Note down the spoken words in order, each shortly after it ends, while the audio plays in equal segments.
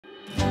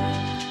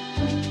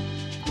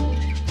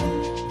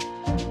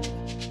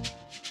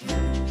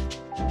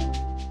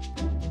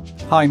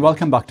Hi and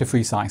welcome back to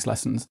Free Science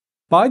Lessons.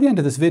 By the end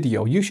of this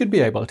video, you should be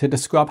able to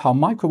describe how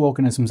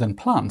microorganisms and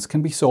plants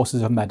can be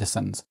sources of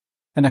medicines,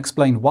 and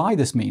explain why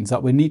this means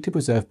that we need to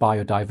preserve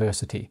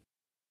biodiversity.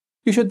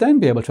 You should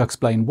then be able to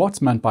explain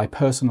what's meant by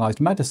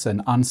personalised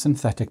medicine and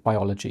synthetic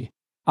biology,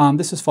 and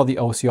this is for the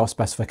OCR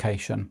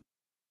specification.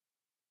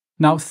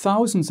 Now,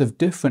 thousands of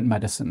different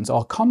medicines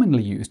are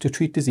commonly used to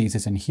treat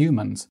diseases in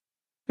humans.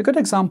 A good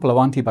example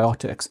are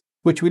antibiotics,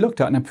 which we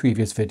looked at in a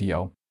previous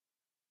video.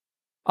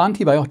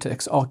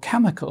 Antibiotics are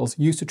chemicals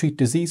used to treat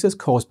diseases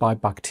caused by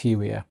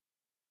bacteria.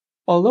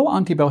 Although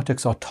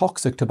antibiotics are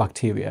toxic to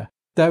bacteria,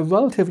 they're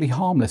relatively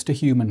harmless to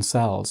human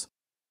cells.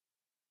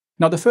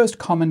 Now, the first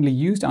commonly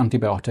used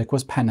antibiotic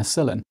was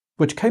penicillin,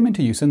 which came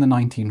into use in the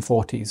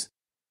 1940s.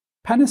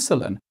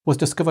 Penicillin was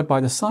discovered by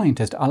the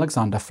scientist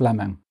Alexander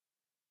Fleming.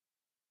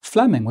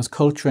 Fleming was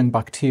culturing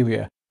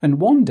bacteria,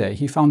 and one day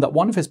he found that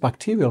one of his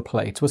bacterial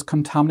plates was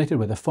contaminated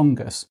with a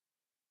fungus.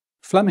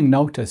 Fleming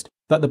noticed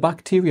that the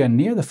bacteria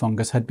near the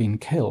fungus had been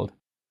killed.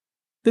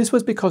 This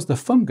was because the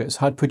fungus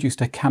had produced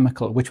a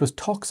chemical which was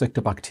toxic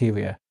to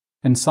bacteria,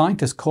 and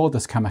scientists called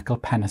this chemical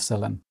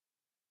penicillin.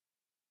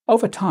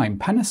 Over time,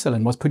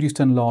 penicillin was produced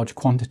in large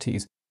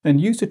quantities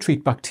and used to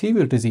treat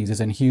bacterial diseases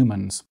in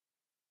humans.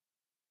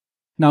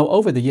 Now,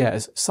 over the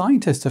years,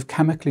 scientists have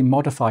chemically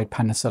modified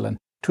penicillin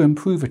to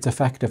improve its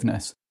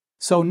effectiveness,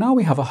 so now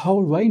we have a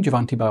whole range of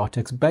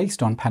antibiotics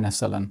based on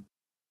penicillin.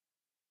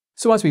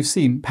 So as we've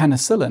seen,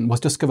 penicillin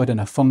was discovered in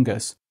a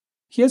fungus.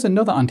 Here's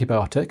another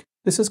antibiotic.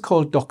 This is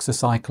called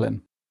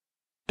Doxycycline.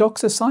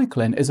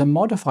 Doxycycline is a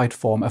modified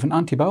form of an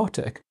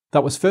antibiotic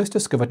that was first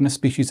discovered in a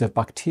species of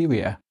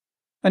bacteria.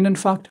 And in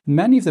fact,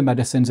 many of the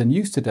medicines in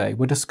use today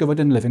were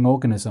discovered in living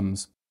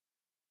organisms.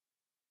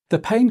 The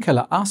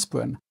painkiller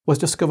aspirin was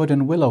discovered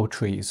in willow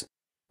trees,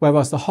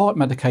 whereas the heart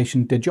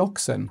medication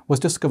Digoxin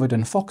was discovered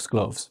in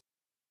foxgloves.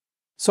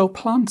 So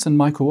plants and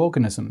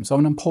microorganisms are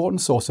an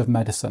important source of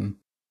medicine.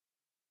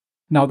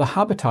 Now, the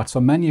habitats for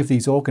many of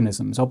these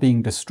organisms are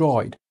being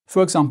destroyed,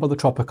 for example the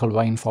tropical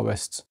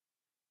rainforests.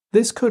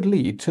 This could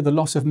lead to the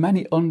loss of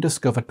many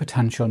undiscovered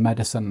potential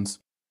medicines.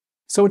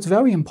 So it's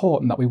very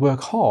important that we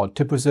work hard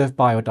to preserve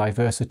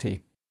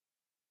biodiversity.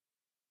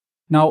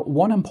 Now,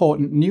 one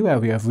important new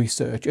area of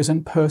research is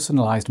in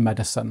personalised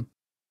medicine.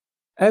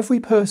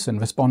 Every person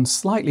responds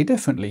slightly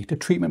differently to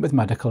treatment with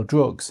medical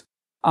drugs,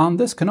 and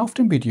this can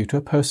often be due to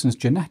a person's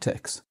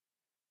genetics.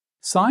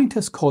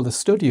 Scientists call the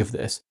study of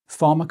this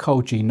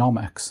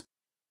pharmacogenomics.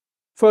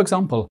 For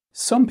example,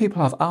 some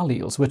people have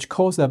alleles which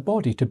cause their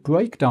body to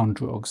break down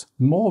drugs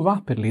more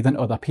rapidly than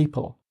other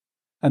people,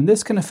 and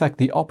this can affect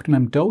the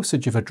optimum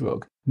dosage of a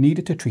drug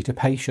needed to treat a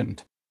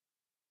patient.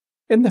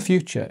 In the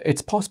future,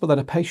 it's possible that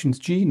a patient's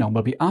genome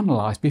will be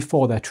analysed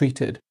before they're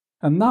treated,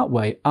 and that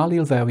way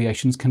allele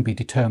variations can be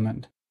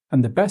determined,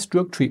 and the best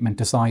drug treatment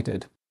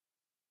decided.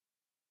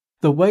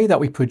 The way that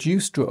we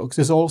produce drugs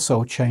is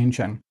also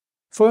changing.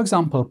 For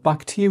example,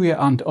 bacteria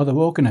and other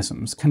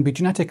organisms can be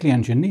genetically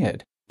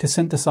engineered to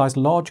synthesize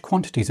large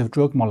quantities of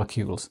drug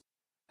molecules,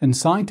 and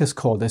scientists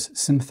call this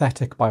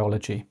synthetic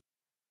biology.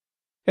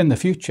 In the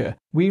future,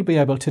 we'll be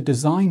able to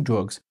design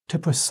drugs to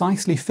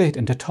precisely fit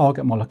into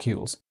target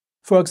molecules,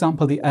 for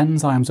example the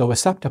enzymes or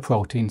receptor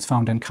proteins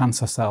found in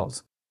cancer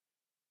cells.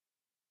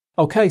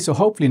 Okay, so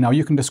hopefully now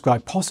you can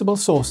describe possible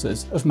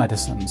sources of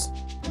medicines.